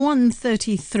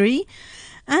133.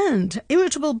 And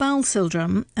irritable bowel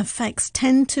syndrome affects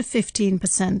 10 to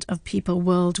 15% of people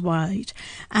worldwide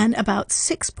and about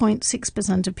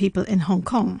 6.6% of people in Hong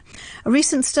Kong. A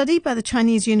recent study by the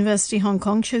Chinese University Hong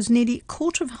Kong shows nearly a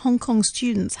quarter of Hong Kong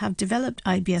students have developed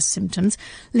IBS symptoms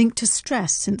linked to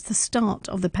stress since the start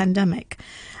of the pandemic.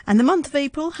 And the month of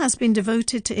April has been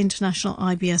devoted to International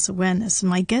IBS Awareness. And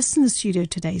my guest in the studio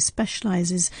today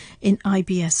specialises in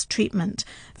IBS treatment.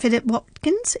 Philip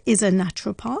Watkins is a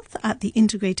naturopath at the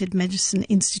Integrated Medicine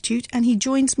Institute, and he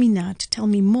joins me now to tell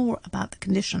me more about the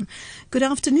condition. Good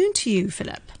afternoon to you,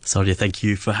 Philip. Sadia, thank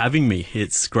you for having me.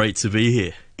 It's great to be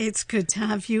here. It's good to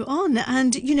have you on.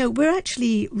 And, we're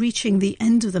actually reaching the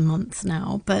end of the month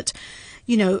now, but,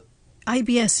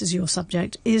 IBS is your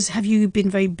subject. Have you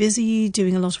been very busy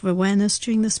doing a lot of awareness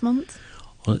during this month?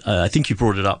 Well, I think you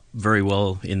brought it up very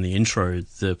well in the intro.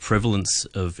 The prevalence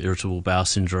of irritable bowel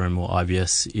syndrome, or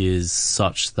IBS, is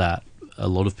such that a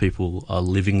lot of people are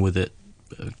living with it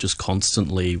just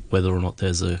constantly, whether or not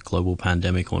there's a global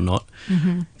pandemic or not.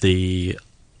 Mm-hmm. The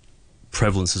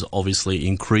prevalence has obviously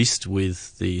increased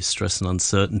with the stress and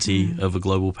uncertainty of a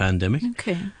global pandemic.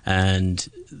 Okay. And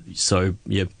so,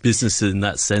 business in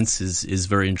that sense is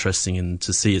very interesting, and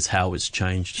to see how it's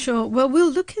changed. Sure. Well, we'll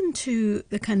look into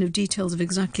the kind of details of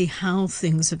exactly how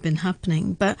things have been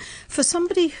happening. But for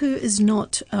somebody who is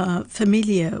not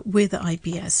familiar with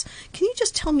IBS, can you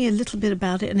just tell me a little bit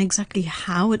about it and exactly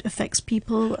how it affects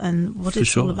people and what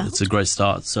it's all about? It's a great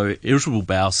start. So irritable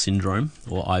bowel syndrome,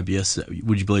 or IBS,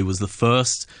 would you believe, was the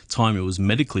first time it was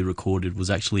medically recorded was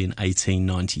actually in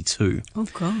 1892. Oh,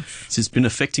 gosh. So it's been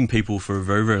affecting people for a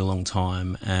very, very long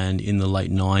time. And in the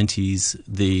late 90s,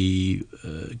 the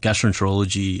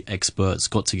gastroenterology experts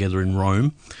got together in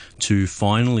Rome to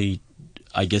finally,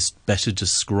 better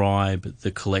describe the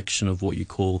collection of what you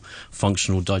call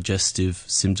functional digestive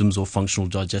symptoms or functional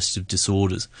digestive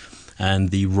disorders. And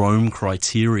the Rome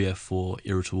criteria for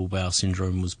irritable bowel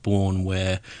syndrome was born,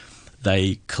 where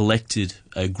they collected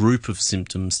a group of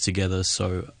symptoms together,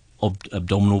 so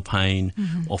abdominal pain,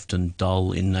 often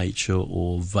dull in nature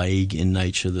or vague in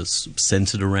nature, that's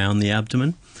centered around the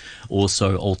abdomen.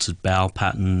 Also altered bowel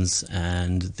patterns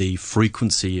and the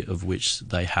frequency of which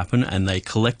they happen, and they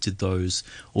collected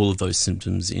all of those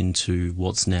symptoms into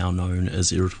what's now known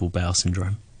as irritable bowel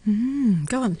syndrome.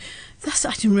 Go on.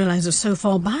 I didn't realise it was so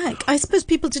far back. I suppose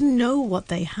people didn't know what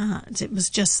they had. It was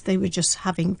just, they were just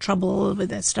having trouble with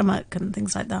their stomach and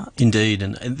things like that. Indeed,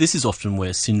 and this is often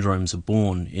where syndromes are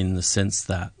born, in the sense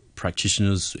that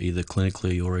practitioners, either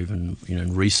clinically or even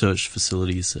in research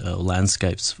facilities or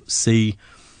landscapes, see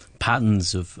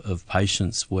patterns of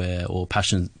patients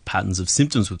patterns of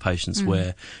symptoms with patients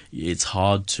where it's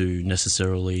hard to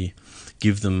necessarily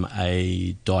give them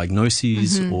a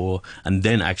diagnosis and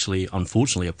then actually,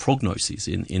 unfortunately, a prognosis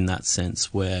in that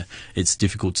sense, where it's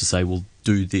difficult to say, well,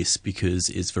 do this, because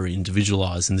it's very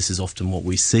individualised. And this is often what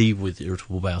we see with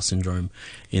irritable bowel syndrome,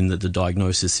 in that the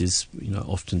diagnosis is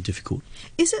often difficult.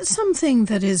 Is it something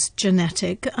that is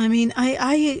genetic? I mean,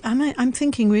 I'm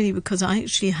thinking really, because I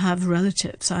actually have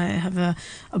relatives. I have a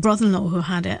brother-in-law who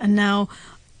had it, and now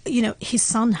his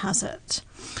son has it.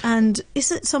 And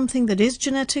is it something that is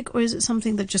genetic, or is it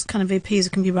something that just kind of appears,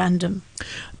 it can be random?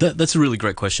 That's a really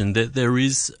great question. There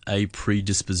is a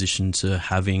predisposition to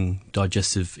having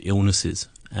digestive illnesses,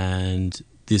 and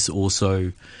this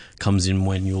also comes in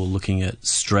when you're looking at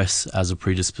stress as a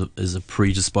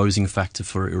predisposing factor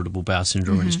for irritable bowel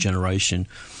syndrome and its generation.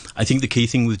 I think the key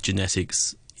thing with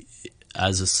genetics,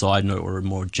 as a side note or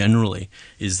more generally,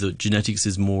 is that genetics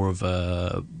is more of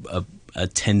a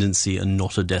tendency and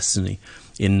not a destiny,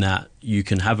 in that you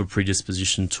can have a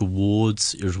predisposition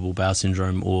towards irritable bowel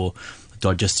syndrome or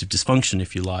digestive dysfunction,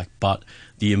 if you like, but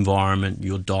the environment,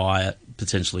 your diet,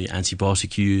 potentially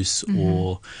antibiotic use,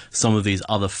 or some of these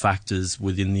other factors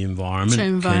within the environment. So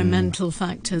environmental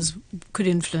factors could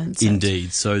influence Indeed.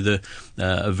 it. So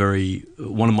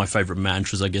one of my favourite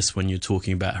mantras, I guess, when you're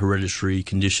talking about hereditary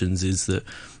conditions, is that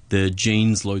the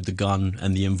genes load the gun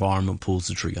and the environment pulls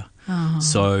the trigger.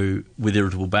 So with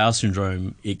irritable bowel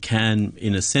syndrome, it can,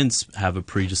 in a sense, have a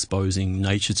predisposing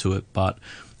nature to it, but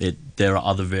there are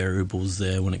other variables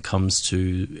there when it comes to,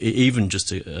 even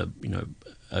just a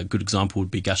good example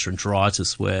would be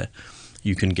gastroenteritis, where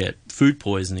you can get food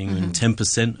poisoning, and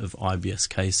 10% of IBS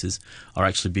cases are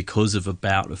actually because of a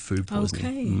bout of food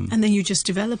poisoning. Okay. And then you just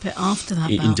develop it after that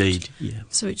bout. Indeed, yeah.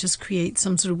 So it just creates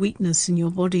some sort of weakness in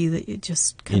your body that you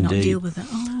just cannot deal with it.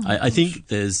 I think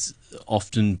there's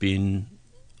often been,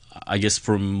 I guess,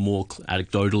 from more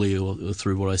anecdotally or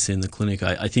through what I see in the clinic,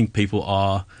 I think people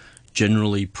are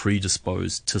generally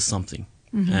predisposed to something.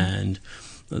 And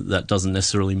that doesn't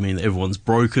necessarily mean that everyone's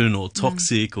broken or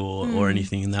toxic or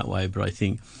anything in that way. But I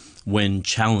think when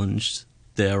challenged,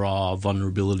 there are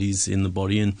vulnerabilities in the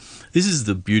body. And this is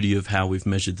the beauty of how we've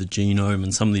measured the genome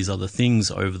and some of these other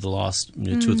things over the last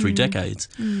 2 or 3 decades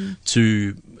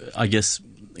to, I guess,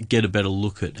 get a better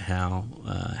look at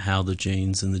how the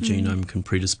genes and the genome can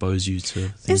predispose you to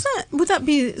things. Would that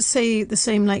be, say, the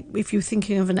same like if you're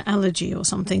thinking of an allergy or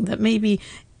something, that maybe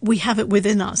we have it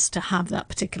within us to have that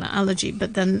particular allergy,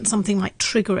 but then something might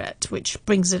trigger it, which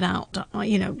brings it out,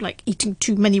 like eating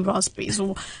too many raspberries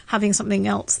or having something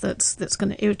else that's going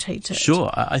to irritate it?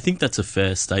 Sure. I think that's a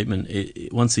fair statement.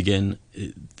 Once again,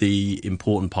 the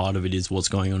important part of it is what's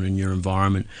going on in your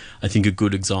environment. I think a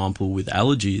good example with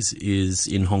allergies is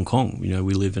in Hong Kong.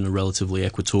 We live in a relatively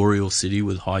equatorial city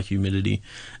with high humidity,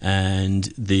 and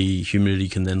the humidity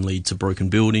can then lead to broken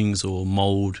buildings or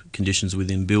mold conditions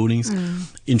within buildings.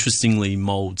 Interestingly,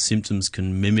 mold symptoms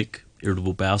can mimic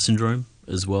irritable bowel syndrome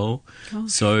as well.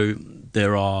 Gosh. So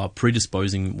there are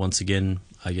predisposing, once again,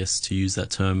 I guess to use that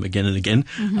term again and again,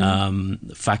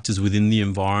 factors within the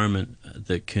environment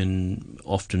that can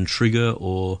often trigger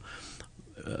or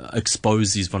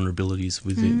expose these vulnerabilities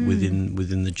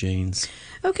within the genes.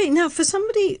 Okay, now for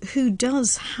somebody who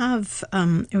does have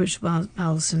irritable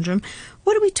bowel syndrome,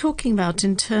 what are we talking about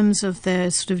in terms of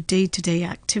their sort of day-to-day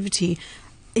activity?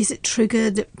 Is it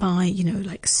triggered by,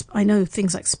 like, I know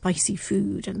things like spicy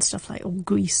food and stuff like, or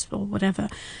grease or whatever.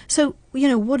 So,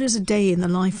 what is a day in the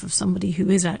life of somebody who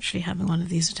is actually having one of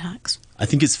these attacks? I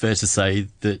think it's fair to say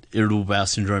that irritable bowel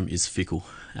syndrome is fickle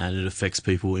and it affects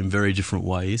people in very different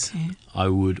ways. Okay. I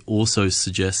would also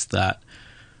suggest that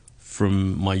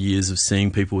from my years of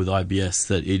seeing people with IBS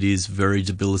that it is very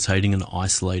debilitating and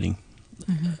isolating.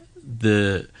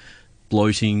 The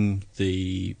bloating,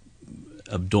 the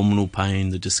abdominal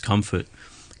pain, the discomfort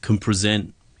can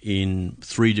present in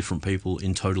 3 different people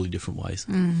in totally different ways.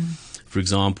 For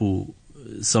example,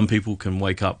 some people can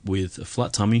wake up with a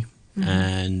flat tummy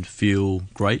and feel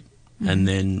great, and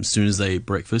then as soon as they eat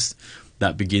breakfast,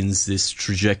 that begins this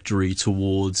trajectory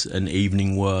towards an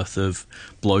evening worth of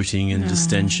bloating and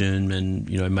distension and,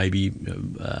 maybe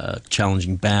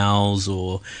challenging bowels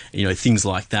or, things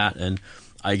like that. And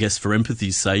I guess for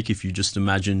empathy's sake, if you just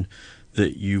imagine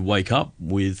that you wake up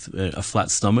with a flat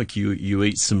stomach, you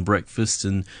eat some breakfast,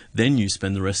 and then you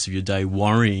spend the rest of your day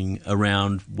worrying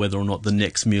around whether or not the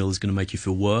next meal is going to make you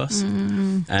feel worse.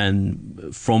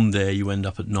 And from there, you end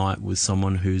up at night with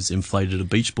someone who's inflated a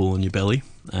beach ball in your belly,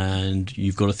 and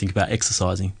you've got to think about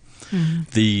exercising.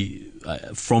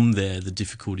 From there, the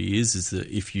difficulty is that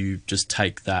if you just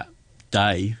take that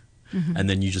day and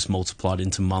then you just multiply it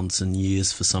into months and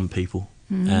years for some people,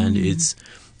 and it's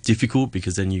difficult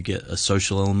because then you get a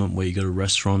social element where you go to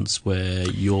restaurants where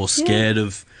you're scared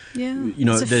of,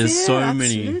 there's so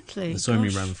many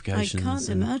ramifications. I can't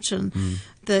imagine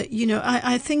that,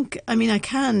 I think, I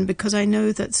can, because I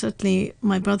know that certainly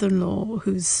my brother-in-law,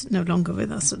 who's no longer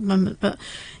with us at the moment, but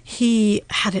he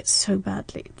had it so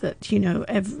badly that,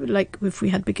 like if we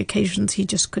had big occasions, he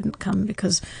just couldn't come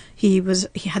because he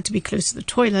had to be close to the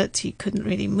toilet. He couldn't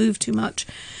really move too much.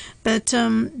 But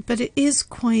it is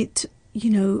quite,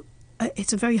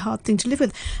 it's a very hard thing to live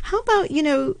with. How about,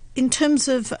 in terms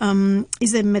of,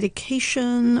 is there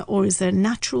medication or is there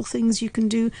natural things you can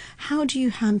do? How do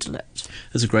you handle it?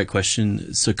 That's a great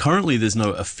question. So currently there's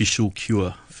no official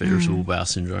cure for irritable bowel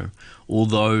syndrome,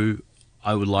 although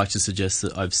I would like to suggest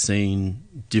that I've seen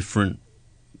different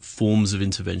forms of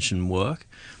intervention work.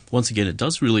 Once again, it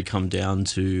does really come down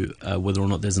to whether or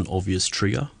not there's an obvious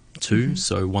trigger too.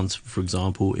 So once, for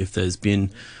example, if there's been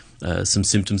some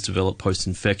symptoms develop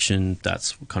post-infection,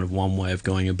 that's kind of one way of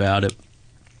going about it.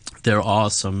 There are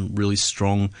some really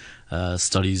strong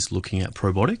studies looking at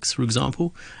probiotics, for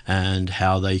example, and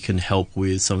how they can help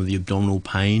with some of the abdominal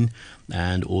pain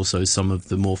and also some of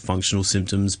the more functional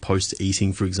symptoms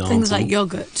post-eating, for example. Things like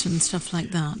yogurt and stuff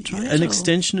like that, right? An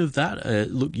extension of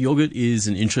that. Look, yogurt is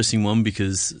an interesting one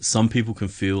because some people can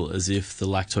feel as if the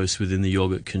lactose within the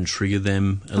yogurt can trigger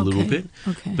them a little bit.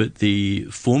 Okay. But the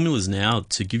formulas now,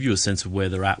 to give you a sense of where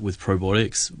they're at with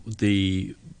probiotics,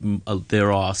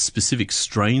 there are specific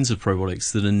strains of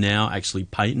probiotics that are now actually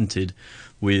patented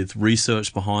with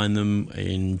research behind them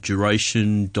in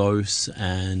duration, dose,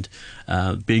 and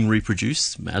being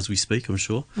reproduced as we speak, I'm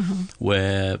sure,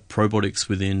 where probiotics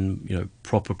within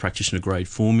proper practitioner-grade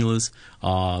formulas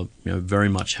are very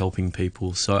much helping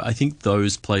people. So I think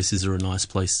those places are a nice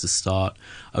place to start.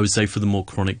 I would say for the more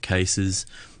chronic cases,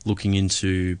 looking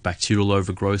into bacterial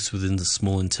overgrowth within the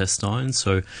small intestine.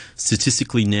 So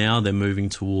statistically now they're moving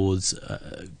towards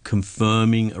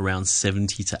confirming around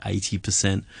 70 to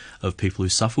 80% of people who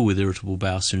suffer with irritable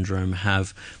bowel syndrome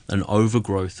have an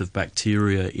overgrowth of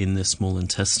bacteria in their small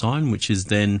intestine, which is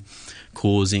then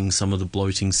causing some of the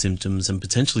bloating symptoms and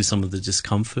potentially some of the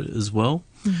discomfort as well.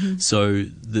 Mm-hmm. So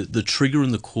the trigger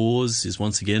and the cause is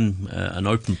once again an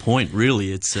open point,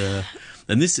 really. It's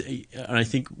and I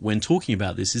think when talking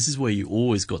about this is where you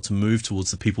always got to move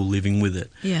towards the people living with it,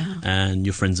 and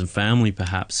your friends and family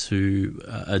perhaps who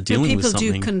are dealing with something.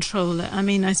 People do control it. I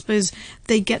mean, I suppose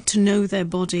they get to know their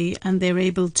body and they're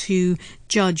able to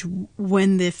judge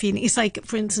when they're feeling. It's like,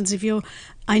 for instance,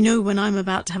 I know when I'm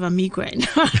about to have a migraine,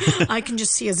 I can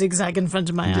just see a zigzag in front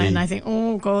of my eye and I think,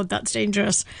 oh God, that's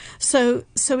dangerous. So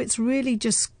it's really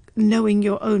just knowing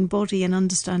your own body and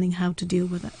understanding how to deal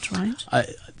with it, right?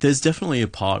 There's definitely a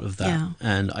part of that.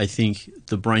 And I think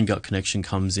the brain-gut connection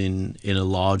comes in a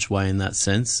large way in that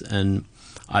sense. And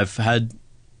I've had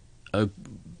a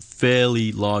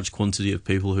fairly large quantity of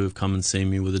people who have come and seen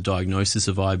me with a diagnosis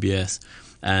of IBS,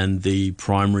 and the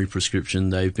primary prescription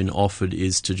they've been offered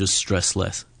is to just stress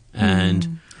less.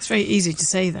 And it's very easy to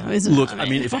say, though, isn't it? Look, I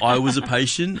mean, if I was a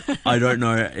patient, I don't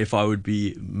know if I would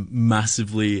be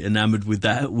massively enamored with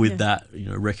that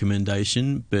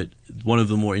recommendation. But one of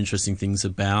the more interesting things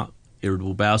about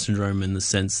irritable bowel syndrome, in the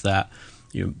sense that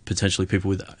potentially people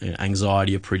with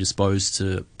anxiety are predisposed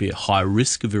to be at high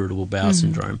risk of irritable bowel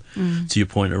syndrome. To your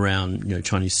point around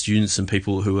Chinese students and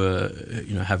people who are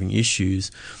having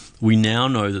issues, we now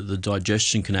know that the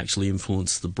digestion can actually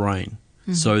influence the brain.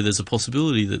 So there's a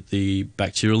possibility that the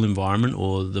bacterial environment,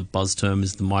 or the buzz term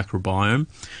is the microbiome,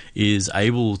 is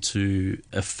able to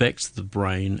affect the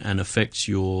brain and affect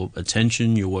your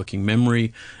attention, your working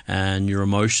memory, and your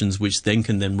emotions, which then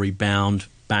can rebound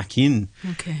back in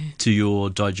to your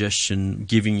digestion,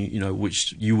 giving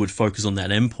which you would focus on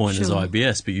that endpoint as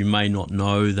IBS, but you may not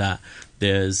know that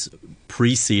there's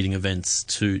preceding events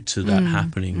to that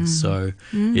happening. So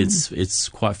it's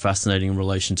quite fascinating in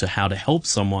relation to how to help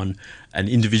someone and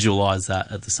individualize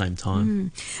that at the same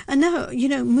time. And now,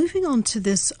 moving on to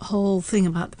this whole thing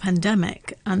about the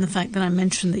pandemic and the fact that I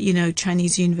mentioned that,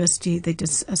 Chinese university, they did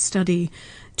a study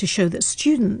to show that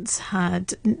students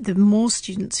had, the more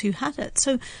students who had it.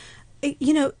 So,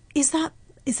 is that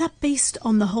based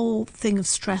on the whole thing of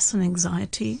stress and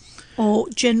anxiety, or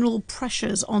general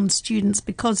pressures on students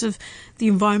because of the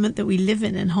environment that we live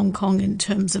in Hong Kong, in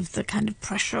terms of the kind of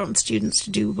pressure on students to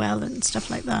do well and stuff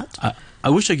like that? I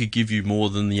wish I could give you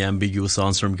more than the ambiguous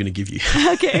answer I'm going to give you.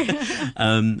 Okay.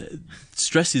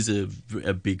 Stress is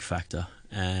a big factor,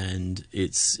 and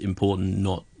it's important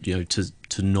not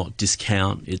to not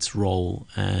discount its role.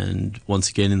 And once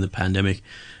again, in the pandemic,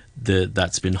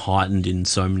 that's been heightened in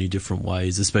so many different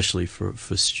ways, especially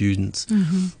for students.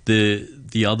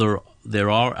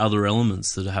 There are other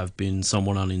elements that have been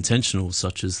somewhat unintentional,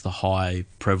 such as the high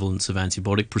prevalence of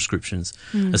antibiotic prescriptions,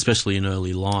 especially in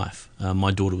early life.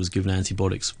 My daughter was given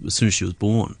antibiotics as soon as she was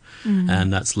born,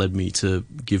 and that's led me to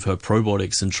give her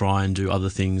probiotics and try and do other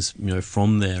things,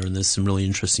 from there. And there's some really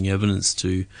interesting evidence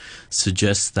to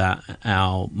suggest that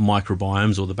our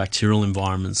microbiomes, or the bacterial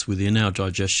environments within our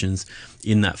digestions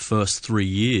in that first 3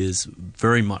 years,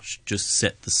 very much just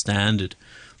set the standard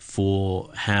for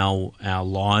how our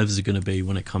lives are going to be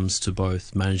when it comes to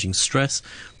both managing stress,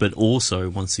 but also,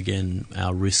 once again,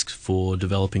 our risk for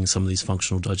developing some of these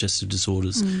functional digestive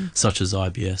disorders, such as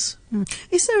IBS.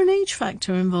 Is there an age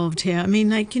factor involved here? I mean,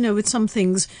 with some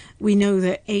things, we know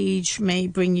that age may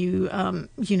bring you,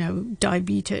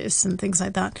 diabetes and things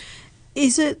like that.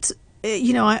 Is it...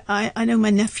 I know my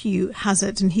nephew has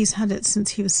it, and he's had it since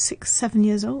he was 6-7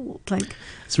 years old.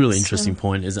 It's a really interesting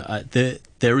point. Is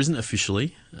there isn't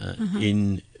officially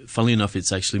funnily enough,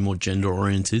 it's actually more gender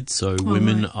oriented. So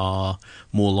women are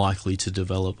more likely to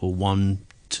develop, or 1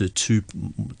 to 2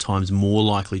 times more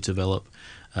likely to develop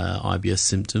IBS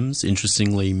symptoms.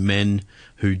 Interestingly, men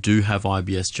who do have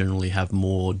IBS generally have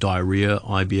more diarrhea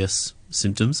IBS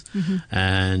symptoms,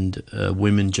 and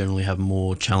women generally have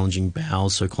more challenging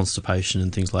bowels, so constipation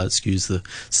and things like that. Excuse the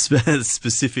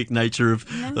specific nature of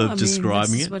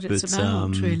describing it. What it's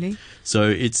about, really. So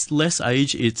it's less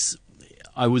age.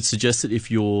 I would suggest that if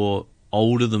you're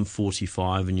older than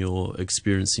 45 and you're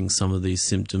experiencing some of these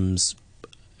symptoms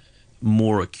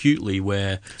more acutely,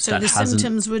 where so the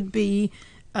symptoms would be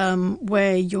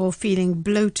where you're feeling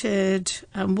bloated?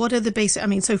 What are the basic? I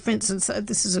mean, so for instance,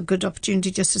 this is a good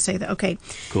opportunity just to say that, okay,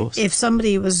 Of course. if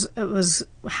somebody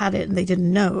had it and they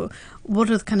didn't know, what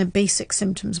are the kind of basic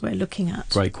symptoms we're looking at?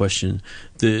 Great question.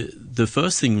 The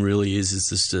first thing really is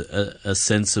just a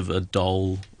sense of a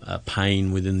dull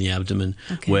pain within the abdomen,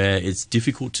 where it's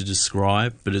difficult to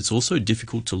describe, but it's also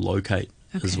difficult to locate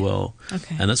as well.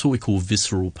 And that's what we call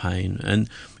visceral pain. And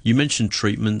you mentioned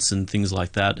treatments and things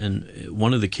like that. And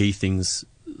one of the key things,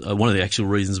 one of the actual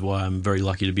reasons why I'm very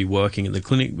lucky to be working at the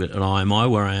clinic at IMI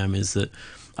where I am, is that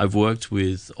I've worked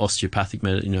with osteopathic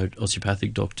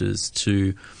doctors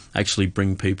to actually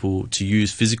bring people to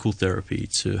use physical therapy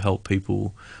to help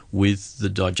people with the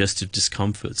digestive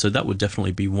discomfort. So that would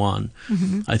definitely be one.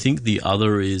 I think the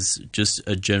other is just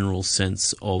a general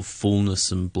sense of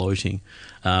fullness and bloating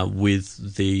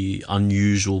with the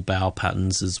unusual bowel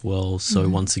patterns as well. So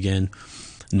once again,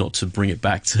 not to bring it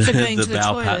back to the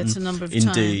bowel pattern. A number of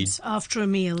times after a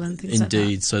meal and things like that.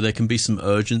 Indeed. So there can be some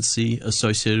urgency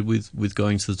associated with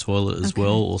going to the toilet as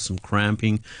well, or some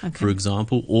cramping, for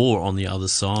example. Or on the other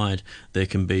side, there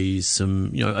can be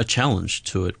some, a challenge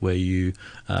to it where you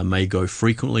may go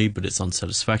frequently, but it's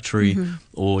unsatisfactory,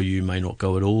 or you may not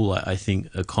go at all. I think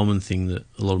a common thing that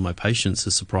a lot of my patients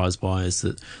are surprised by is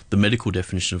that the medical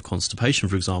definition of constipation,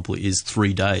 for example, is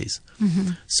 3 days.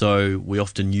 So we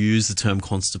often use the term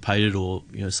constipated or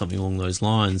something along those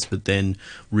lines, but then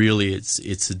really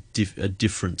it's a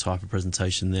different type of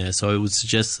presentation there. So I would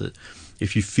suggest that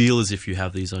if you feel as if you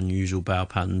have these unusual bowel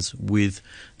patterns with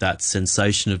that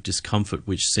sensation of discomfort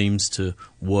which seems to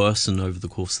worsen over the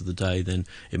course of the day, then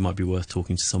it might be worth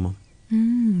talking to someone.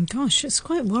 Gosh, it's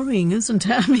quite worrying, isn't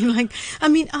it? I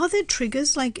mean, are there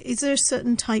triggers? Like, is there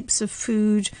certain types of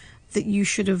food that you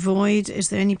should avoid? Is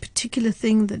there any particular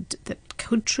thing that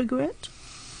could trigger it?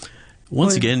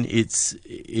 Once again, it's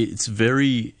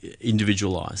very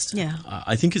individualized. Yeah.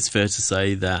 I think it's fair to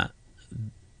say that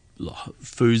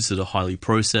foods that are highly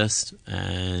processed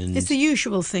and... It's the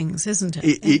usual things, isn't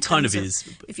it? It kind of is.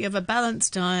 If you have a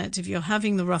balanced diet, if you're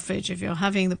having the roughage, if you're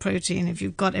having the protein, if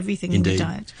you've got everything in the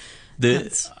diet.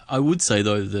 I would say,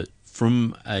 though, that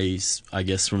from a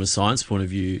science point of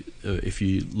view, if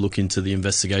you look into the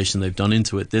investigation they've done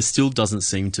into it, there still doesn't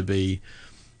seem to be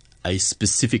a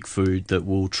specific food that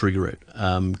will trigger it.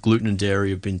 Gluten and dairy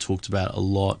have been talked about a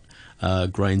lot,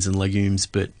 grains and legumes,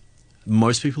 but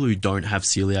most people who don't have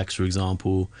celiacs, for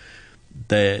example,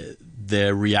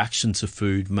 their reaction to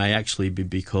food may actually be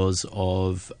because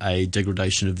of a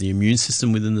degradation of the immune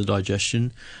system within the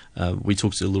digestion. We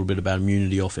talked a little bit about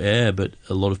immunity off air, but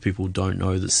a lot of people don't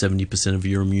know that 70% of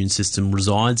your immune system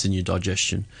resides in your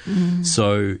digestion.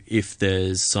 So if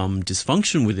there's some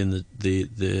dysfunction within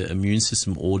the immune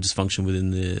system or dysfunction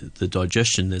within the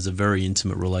digestion, there's a very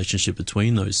intimate relationship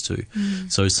between those two.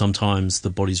 So sometimes the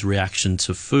body's reaction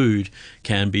to food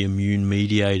can be immune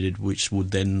mediated, which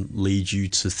would then lead you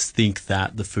to think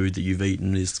that the food that you've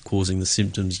eaten is causing the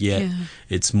symptoms, yet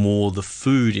it's more the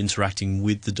food interacting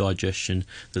with the digestion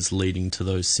that's leading to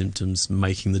those symptoms,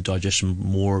 making the digestion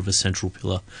more of a central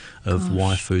pillar of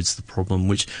why food's the problem.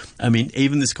 Which, I mean,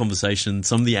 even this conversation,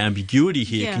 some of the ambiguity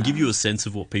here can give you a sense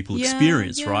of what people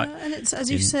experience, right? And it's,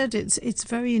 as you said, it's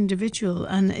very individual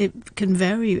and it can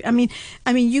vary. I mean,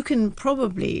 you can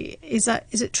probably, is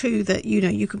it true that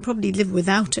you can probably live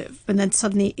without it, and then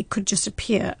suddenly it could just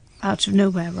appear out of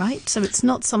nowhere, right? So it's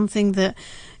not something that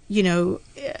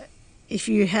if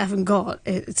you haven't got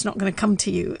it, it's not going to come to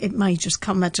you. It might just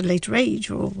come at a later age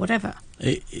or whatever.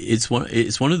 It's one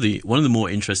of the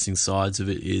more interesting sides of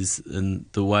it is, and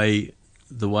the way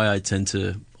I tend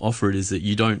to offer it is that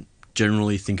you don't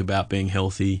generally think about being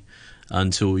healthy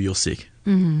until you're sick.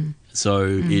 So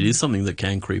it is something that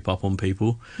can creep up on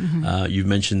people. You've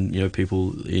mentioned people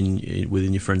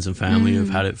within your friends and family who've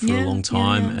had it for a long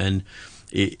time, and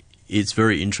it's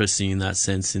very interesting in that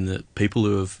sense, in that people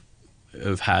who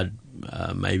have had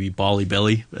maybe barley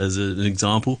belly as an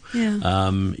example,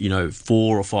 4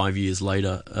 or 5 years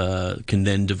later can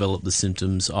then develop the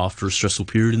symptoms after a stressful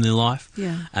period in their life,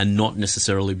 and not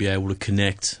necessarily be able to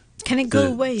connect. Can it go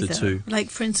away, though? Two.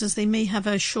 Like, for instance, they may have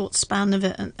a short span of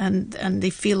it and they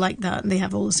feel like that and they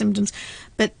have all the symptoms,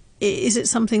 but is it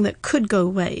something that could go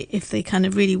away if they kind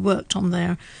of really worked on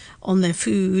their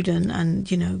food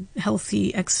and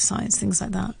healthy exercise, things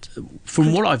like that?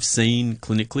 From what I've seen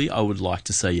clinically, I would like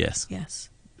to say yes. Yes.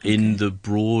 Okay. In the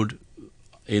broad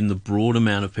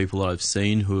amount of people that I've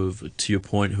seen who have, to your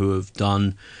point, who have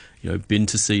done been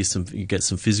to see get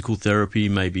some physical therapy,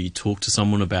 maybe talk to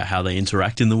someone about how they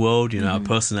interact in the world. Our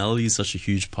personality is such a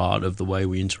huge part of the way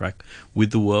we interact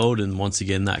with the world, and once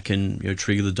again, that can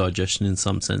trigger the digestion in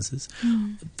some senses.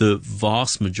 The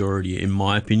vast majority, in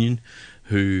my opinion,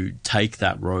 who take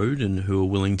that road and who are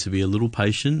willing to be a little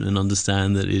patient and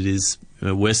understand that it is,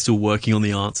 we're still working on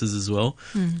the answers as well,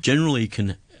 generally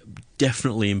can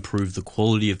definitely improve the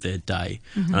quality of their day.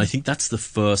 And I think that's the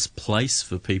first place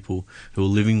for people who are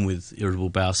living with irritable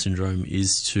bowel syndrome,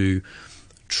 is to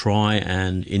try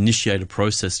and initiate a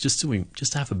process just to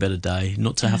have a better day,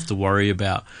 not to have to worry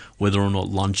about whether or not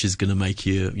lunch is going to make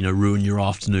you, ruin your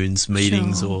afternoon's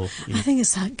meetings. Sure. I think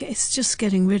it's just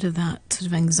getting rid of that sort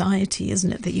of anxiety,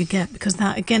 isn't it, that you get, because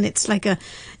that, again, it's like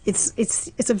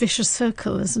it's a vicious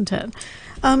circle, isn't it?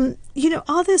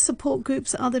 Are there support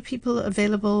groups? Are there people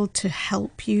available to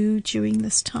help you during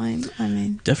this time?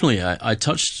 Definitely. I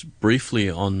touched briefly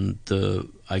on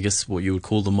what you would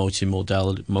call the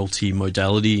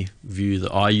multimodality view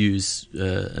that I use,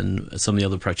 and some of the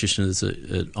other practitioners at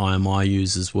IMI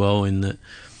use as well, in that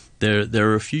there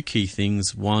are a few key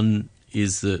things. One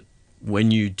is that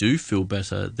when you do feel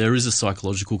better, there is a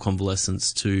psychological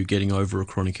convalescence to getting over a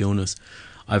chronic illness.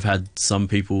 I've had some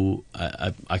people,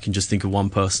 I can just think of one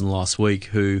person last week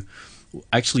who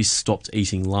actually stopped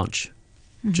eating lunch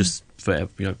just for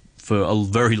a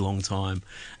very long time,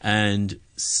 and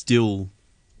still,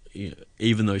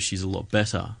 even though she's a lot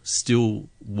better, still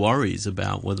worries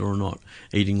about whether or not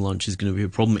eating lunch is going to be a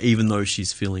problem, even though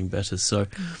she's feeling better. So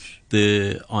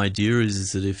the idea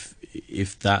is that if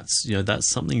that's that's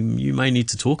something you may need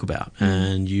to talk about,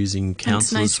 and using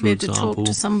counsellors, for example. It's nice to be able to talk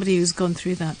to somebody who's gone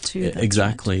through that too.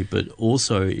 Exactly, right. But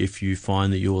also if you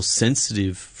find that you're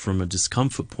sensitive from a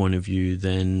discomfort point of view,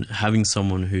 then having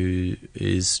someone who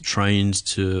is trained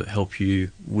to help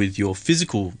you with your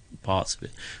physical parts of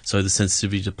it, so the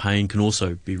sensitivity to pain, can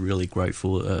also be really very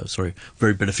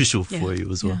beneficial for you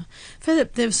as well. Yeah.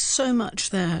 Philip, there's so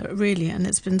much there, really, and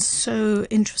it's been so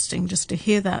interesting just to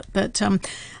hear that. But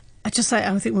I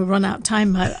think we'll run out of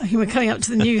time. We're coming up to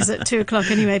the news at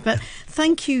 2:00 anyway. But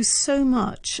thank you so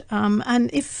much. And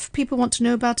if people want to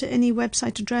know about it, any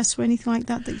website address or anything like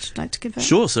that you'd like to give out?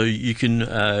 Sure. So you can,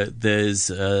 there's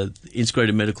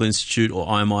Integrated Medical Institute, or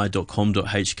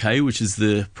imi.com.hk, which is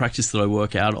the practice that I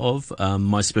work out of.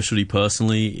 My specialty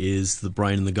personally is the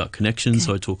brain and the gut connection. Okay.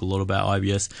 So I talk a lot about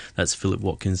IBS. That's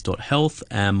philipwatkins.health,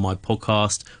 and my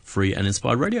podcast, Free and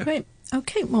Inspired Radio. Great.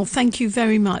 Okay, well, thank you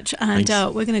very much. And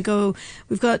we're going to go,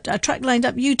 we've got a track lined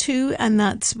up, U2, and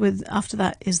after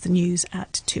that is the news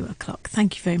at 2:00.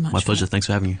 Thank you very much. My pleasure. Thanks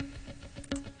for having you.